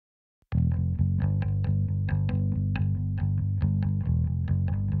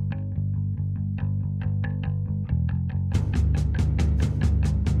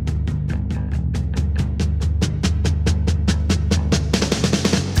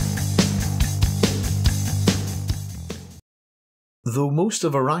Though most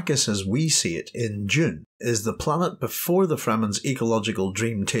of Arrakis as we see it in Dune is the planet before the Fremen's ecological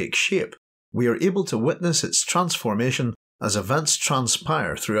dream takes shape, we are able to witness its transformation as events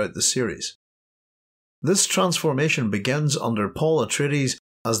transpire throughout the series. This transformation begins under Paul Atreides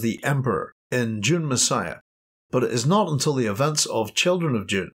as the Emperor in Dune Messiah, but it is not until the events of Children of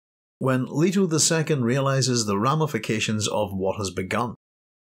Dune when Leto II realises the ramifications of what has begun.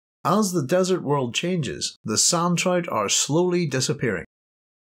 As the desert world changes, the sand trout are slowly disappearing.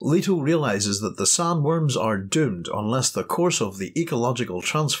 Leto realises that the sandworms are doomed unless the course of the ecological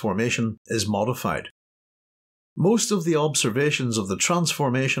transformation is modified. Most of the observations of the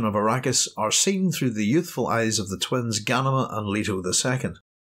transformation of Arrakis are seen through the youthful eyes of the twins Ghanima and Leto II.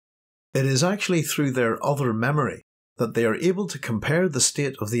 It is actually through their other memory that they are able to compare the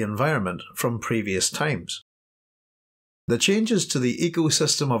state of the environment from previous times. The changes to the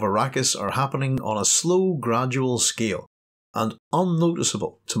ecosystem of Arrakis are happening on a slow, gradual scale, and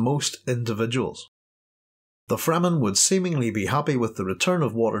unnoticeable to most individuals. The Fremen would seemingly be happy with the return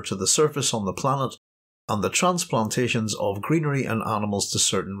of water to the surface on the planet and the transplantations of greenery and animals to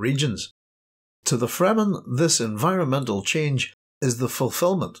certain regions. To the Fremen, this environmental change is the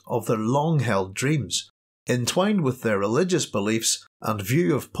fulfillment of their long-held dreams, entwined with their religious beliefs and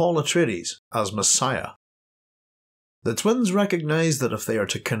view of Paul Atreides as Messiah. The twins recognise that if they are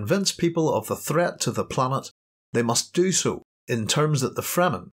to convince people of the threat to the planet, they must do so in terms that the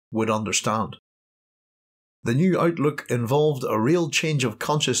Fremen would understand. The new outlook involved a real change of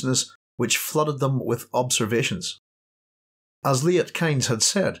consciousness which flooded them with observations. As Liet Kynes had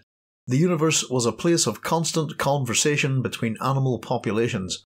said, the universe was a place of constant conversation between animal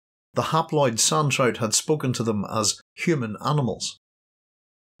populations. The haploid sand trout had spoken to them as human animals.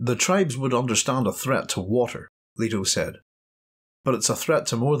 The tribes would understand a threat to water, Leto said. But it's a threat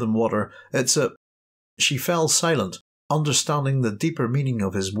to more than water, it's a… She fell silent, understanding the deeper meaning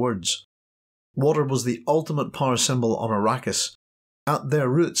of his words. Water was the ultimate power symbol on Arrakis. At their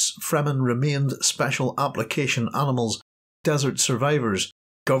roots, Fremen remained special application animals, desert survivors,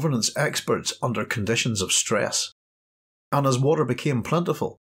 governance experts under conditions of stress. And as water became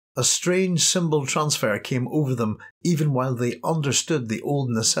plentiful, a strange symbol transfer came over them even while they understood the old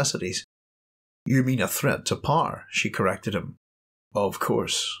necessities. You mean a threat to power, she corrected him. Of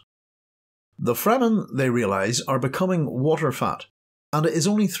course. The Fremen, they realise, are becoming water fat, and it is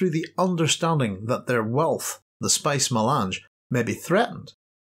only through the understanding that their wealth, the spice melange, may be threatened,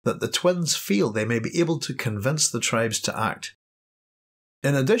 that the twins feel they may be able to convince the tribes to act.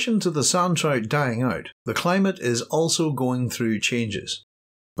 In addition to the sand trout dying out, the climate is also going through changes,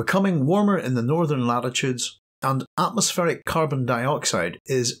 becoming warmer in the northern latitudes, and atmospheric carbon dioxide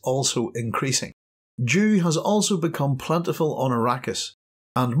is also increasing. Dew has also become plentiful on Arrakis,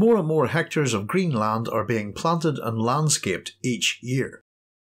 and more hectares of green land are being planted and landscaped each year.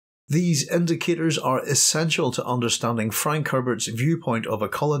 These indicators are essential to understanding Frank Herbert's viewpoint of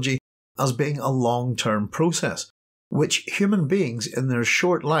ecology as being a long-term process, which human beings in their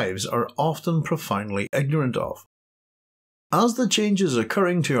short lives are often profoundly ignorant of. As the changes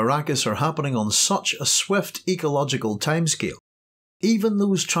occurring to Arrakis are happening on such a swift ecological timescale, even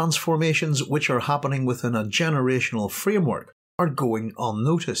those transformations which are happening within a generational framework are going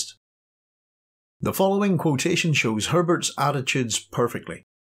unnoticed. The following quotation shows Herbert's attitudes perfectly,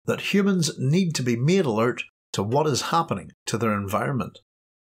 that humans need to be made alert to what is happening to their environment.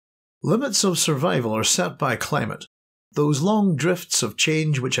 Limits of survival are set by climate, those long drifts of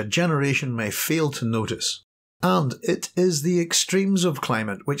change which a generation may fail to notice. And it is the extremes of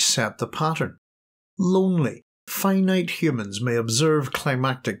climate which set the pattern. Lonely, finite humans may observe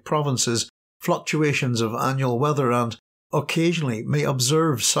climactic provinces, fluctuations of annual weather, and occasionally may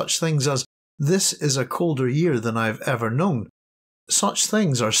observe such things as, "This is a colder year than I've ever known." Such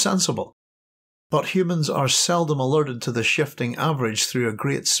things are sensible. But humans are seldom alerted to the shifting average through a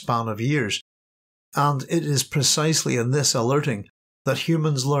great span of years. And it is precisely in this alerting that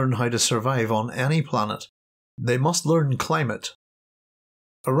humans learn how to survive on any planet. They must learn climate.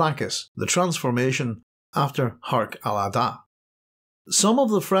 Arrakis, the transformation after Hark al-Ada. Some of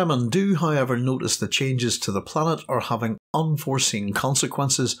the Fremen do however notice the changes to the planet are having unforeseen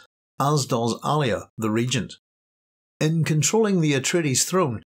consequences, as does Alia, the regent. In controlling the Atreides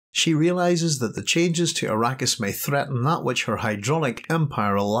throne, she realises that the changes to Arrakis may threaten that which her hydraulic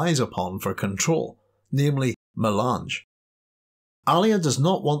empire relies upon for control, namely melange. Alia does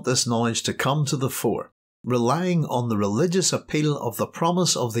not want this knowledge to come to the fore, relying on the religious appeal of the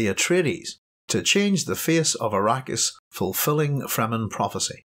promise of the Atreides to change the face of Arrakis, fulfilling Fremen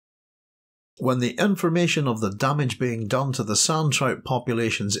prophecy. When the information of the damage being done to the sand trout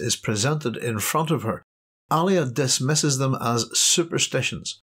populations is presented in front of her, Alia dismisses them as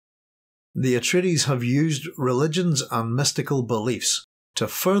superstitions. The Atreides have used religions and mystical beliefs to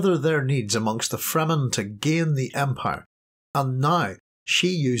further their needs amongst the Fremen to gain the Empire, and now she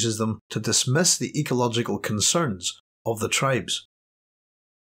uses them to dismiss the ecological concerns of the tribes.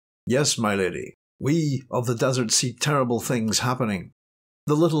 Yes, my lady, we of the desert see terrible things happening.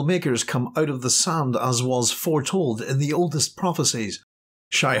 The little makers come out of the sand as was foretold in the oldest prophecies.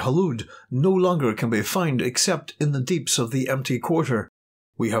 Shai-Hulud no longer can be found except in the deeps of the empty quarter.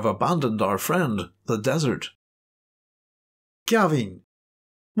 We have abandoned our friend, the desert. Gavin,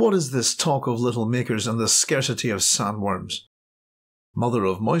 what is this talk of little makers and the scarcity of sandworms? Mother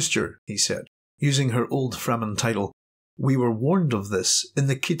of moisture, he said, using her old Fremen title. We were warned of this in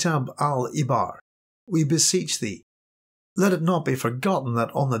the Kitab al-Ibar. We beseech thee, let it not be forgotten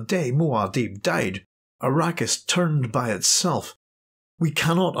that on the day Muad'Dib died, Arrakis turned by itself. We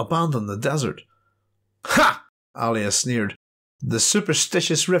cannot abandon the desert. Ha! Alia sneered. The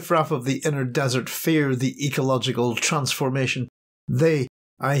superstitious riffraff of the inner desert fear the ecological transformation.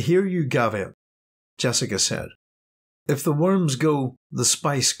 I hear you, Gavin, Jessica said. If the worms go, the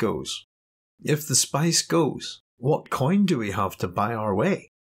spice goes. If the spice goes, what coin do we have to buy our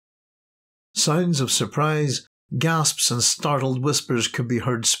way? Sounds of surprise, gasps and startled whispers could be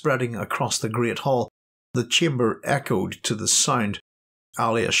heard spreading across the great hall. The chamber echoed to the sound.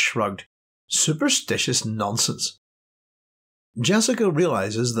 Alia shrugged. Superstitious nonsense. Jessica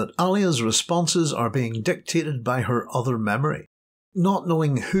realises that Alia's responses are being dictated by her other memory, not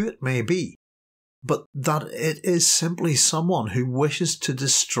knowing who it may be, but that it is simply someone who wishes to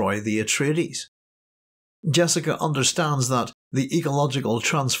destroy the Atreides. Jessica understands that the ecological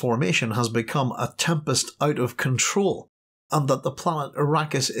transformation has become a tempest out of control, and that the planet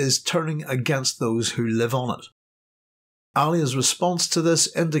Arrakis is turning against those who live on it. Alia's response to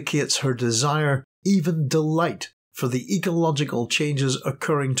this indicates her desire, even delight, for the ecological changes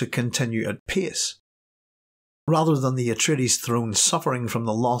occurring to continue at pace. Rather than the Atreides throne suffering from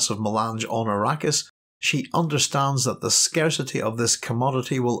the loss of melange on Arrakis, she understands that the scarcity of this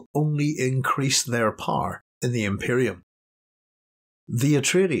commodity will only increase their power in the Imperium. The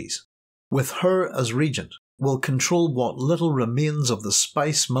Atreides, with her as regent, will control what little remains of the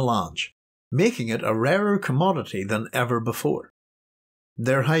spice melange, making it a rarer commodity than ever before.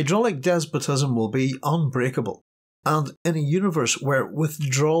 Their hydraulic despotism will be unbreakable, and in a universe where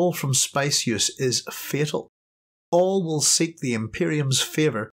withdrawal from spice use is fatal, all will seek the Imperium's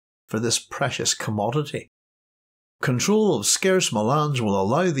favour for this precious commodity. Control of scarce melange will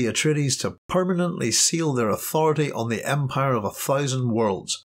allow the Atreides to permanently seal their authority on the Empire of 1,000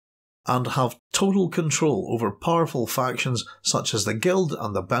 worlds, and have total control over powerful factions such as the Guild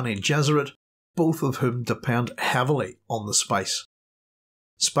and the Bene Gesserit, both of whom depend heavily on the spice.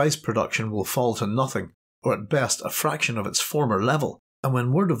 Spice production will fall to nothing, or at best a fraction of its former level, and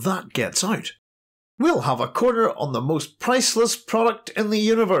when word of that gets out, we'll have a corner on the most priceless product in the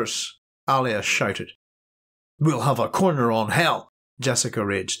universe, Alia shouted. We'll have a corner on hell, Jessica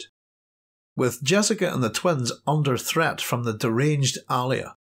raged. With Jessica and the twins under threat from the deranged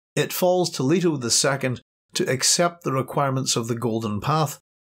Alia, it falls to Leto II to accept the requirements of the Golden Path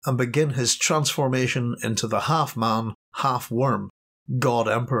and begin his transformation into the half-man, half-worm, God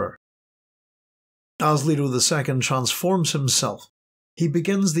Emperor. As Leto II transforms himself, he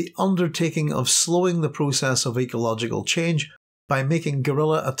begins the undertaking of slowing the process of ecological change by making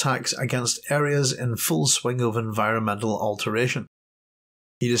guerrilla attacks against areas in full swing of environmental alteration.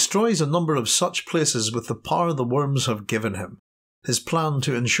 He destroys a number of such places with the power the worms have given him, his plan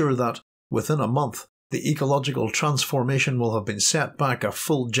to ensure that, within a month, the ecological transformation will have been set back a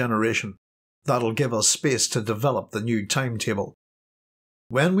full generation. That'll give us space to develop the new timetable.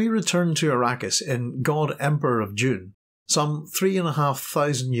 When we return to Arrakis in God Emperor of Dune, some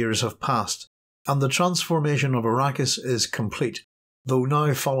 3,500 years have passed, and the transformation of Arrakis is complete, though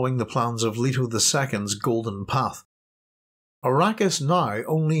now following the plans of Leto II's Golden Path. Arrakis now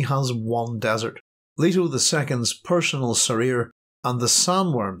only has one desert. Leto II's personal Sarir and the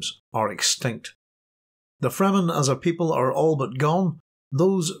sandworms are extinct. The Fremen as a people are all but gone,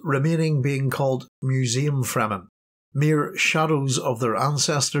 those remaining being called Museum Fremen, mere shadows of their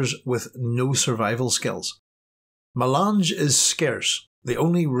ancestors with no survival skills. Melange is scarce, the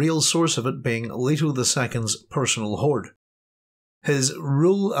only real source of it being Leto II's personal hoard. His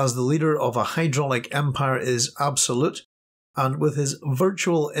rule as the leader of a hydraulic empire is absolute, and with his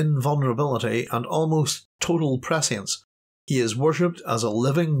virtual invulnerability and almost total prescience, he is worshipped as a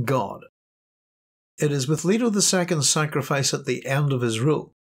living god. It is with Leto II's sacrifice at the end of his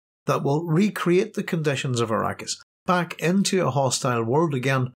rule that will recreate the conditions of Arrakis back into a hostile world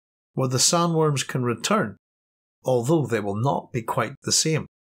again, where the sandworms can return although they will not be quite the same.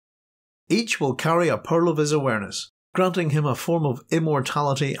 Each will carry a pearl of his awareness, granting him a form of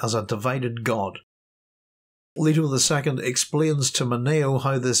immortality as a divided god. Leto II explains to Moneo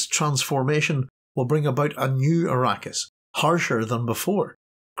how this transformation will bring about a new Arrakis, harsher than before,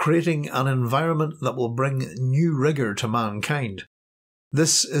 creating an environment that will bring new rigour to mankind.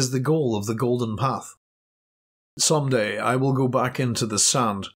 This is the goal of the Golden Path. Someday I will go back into the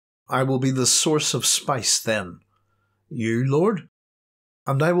sand. I will be the source of spice then. You, Lord?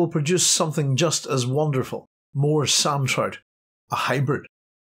 And I will produce something just as wonderful, more sand trout, a hybrid,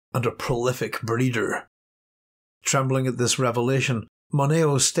 and a prolific breeder. Trembling at this revelation,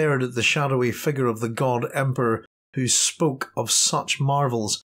 Moneo stared at the shadowy figure of the God Emperor who spoke of such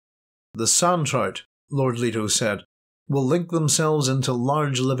marvels. The sand trout, Lord Leto said, will link themselves into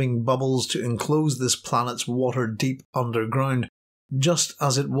large living bubbles to enclose this planet's water deep underground, just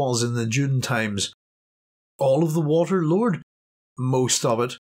as it was in the Dune times. All of the water, Lord? Most of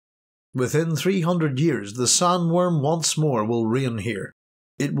it. Within 300 years, the sandworm once more will reign here.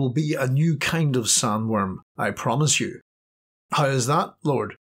 It will be a new kind of sandworm, I promise you. How is that,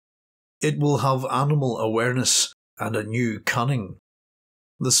 Lord? It will have animal awareness and a new cunning.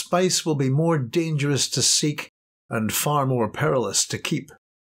 The spice will be more dangerous to seek and far more perilous to keep.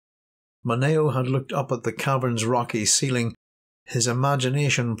 Moneo had looked up at the cavern's rocky ceiling, his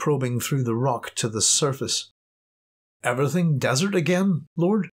imagination probing through the rock to the surface. Everything desert again,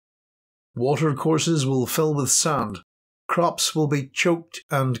 Lord? Water courses will fill with sand. Crops will be choked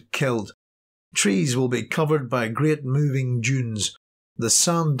and killed. Trees will be covered by great moving dunes. The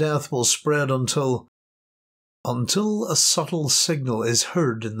sand death will spread until a subtle signal is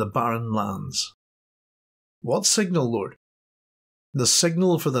heard in the barren lands. What signal, Lord? The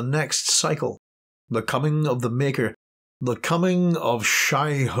signal for the next cycle. The coming of the Maker. The coming of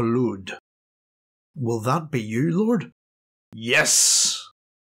Shai Hulud. Will that be you, Lord? Yes!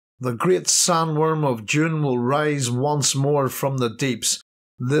 The great sandworm of Dune will rise once more from the deeps.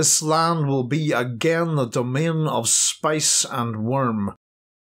 This land will be again the domain of spice and worm.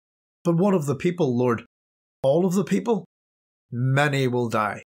 But what of the people, Lord? All of the people? Many will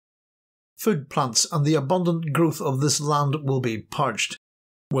die. Food plants and the abundant growth of this land will be parched.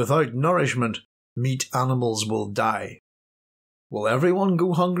 Without nourishment, meat animals will die. Will everyone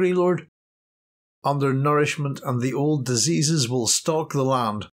go hungry, Lord? Undernourishment and the old diseases will stalk the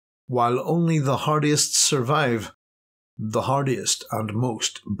land, while only the hardiest survive, the hardiest and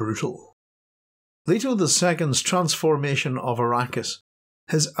most brutal. Leto II's transformation of Arrakis,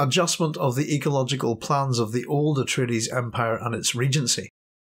 his adjustment of the ecological plans of the old Atreides Empire and its regency,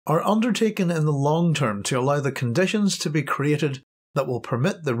 are undertaken in the long term to allow the conditions to be created that will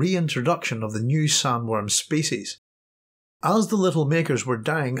permit the reintroduction of the new sandworm species. As the little makers were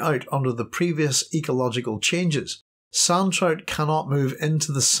dying out under the previous ecological changes, sand trout cannot move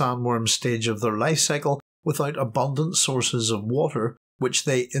into the sandworm stage of their life cycle without abundant sources of water, which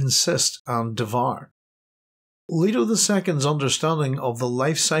they insist and devour. Leto II's understanding of the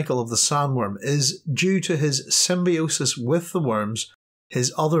life cycle of the sandworm is due to his symbiosis with the worms,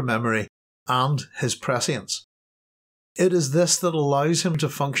 his other memory, and his prescience. It is this that allows him to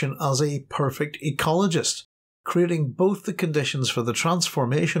function as a perfect ecologist, creating both the conditions for the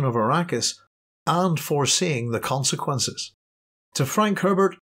transformation of Arrakis and foreseeing the consequences. To Frank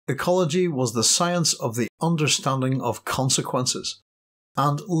Herbert, ecology was the science of the understanding of consequences,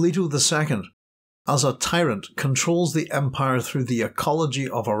 and Leto II, as a tyrant, controls the empire through the ecology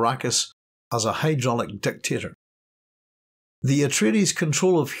of Arrakis as a hydraulic dictator. The Atreides'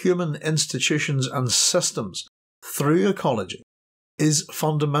 control of human institutions and systems through ecology is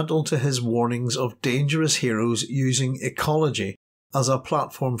fundamental to his warnings of dangerous heroes using ecology as a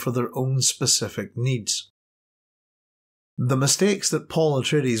platform for their own specific needs. The mistakes that Paul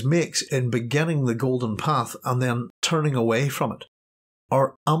Atreides makes in beginning the Golden Path and then turning away from it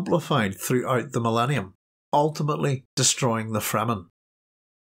are amplified throughout the millennium, ultimately destroying the Fremen.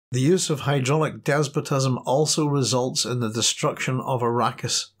 The use of hydraulic despotism also results in the destruction of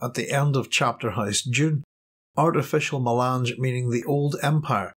Arrakis at the end of Chapter House Dune, artificial melange meaning the old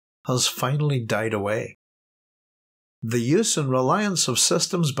empire has finally died away. The use and reliance of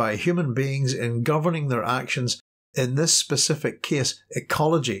systems by human beings in governing their actions, in this specific case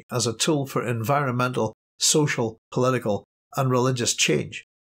ecology as a tool for environmental, social, political and religious change,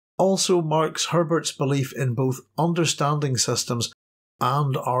 also marks Herbert's belief in both understanding systems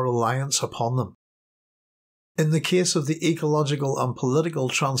and our reliance upon them. In the case of the ecological and political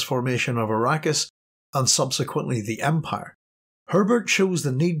transformation of Arrakis, and subsequently the Empire, Herbert shows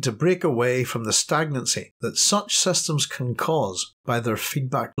the need to break away from the stagnancy that such systems can cause by their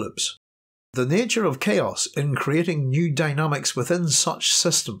feedback loops. The nature of chaos in creating new dynamics within such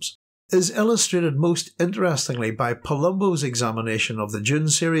systems is illustrated most interestingly by Palumbo's examination of the Dune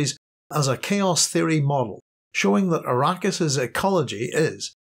series as a chaos theory model, showing that Arrakis' ecology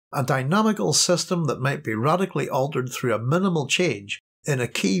is a dynamical system that might be radically altered through a minimal change in a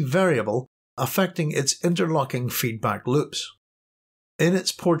key variable affecting its interlocking feedback loops. In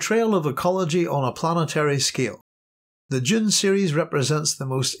its portrayal of ecology on a planetary scale, the Dune series represents the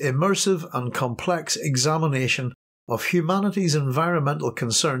most immersive and complex examination of humanity's environmental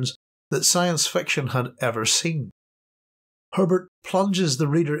concerns that science fiction had ever seen. Herbert plunges the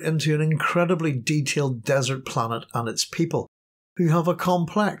reader into an incredibly detailed desert planet and its people, who have a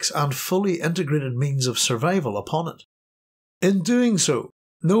complex and fully integrated means of survival upon it. In doing so,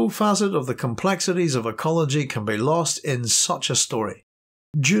 no facet of the complexities of ecology can be lost in such a story.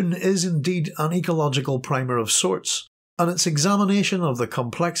 Dune is indeed an ecological primer of sorts, and its examination of the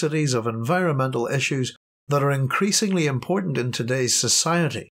complexities of environmental issues that are increasingly important in today's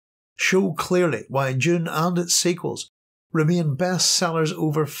society show clearly why Dune and its sequels remain bestsellers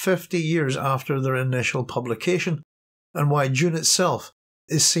over 50 years after their initial publication, and why Dune itself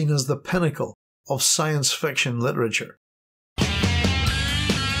is seen as the pinnacle of science fiction literature.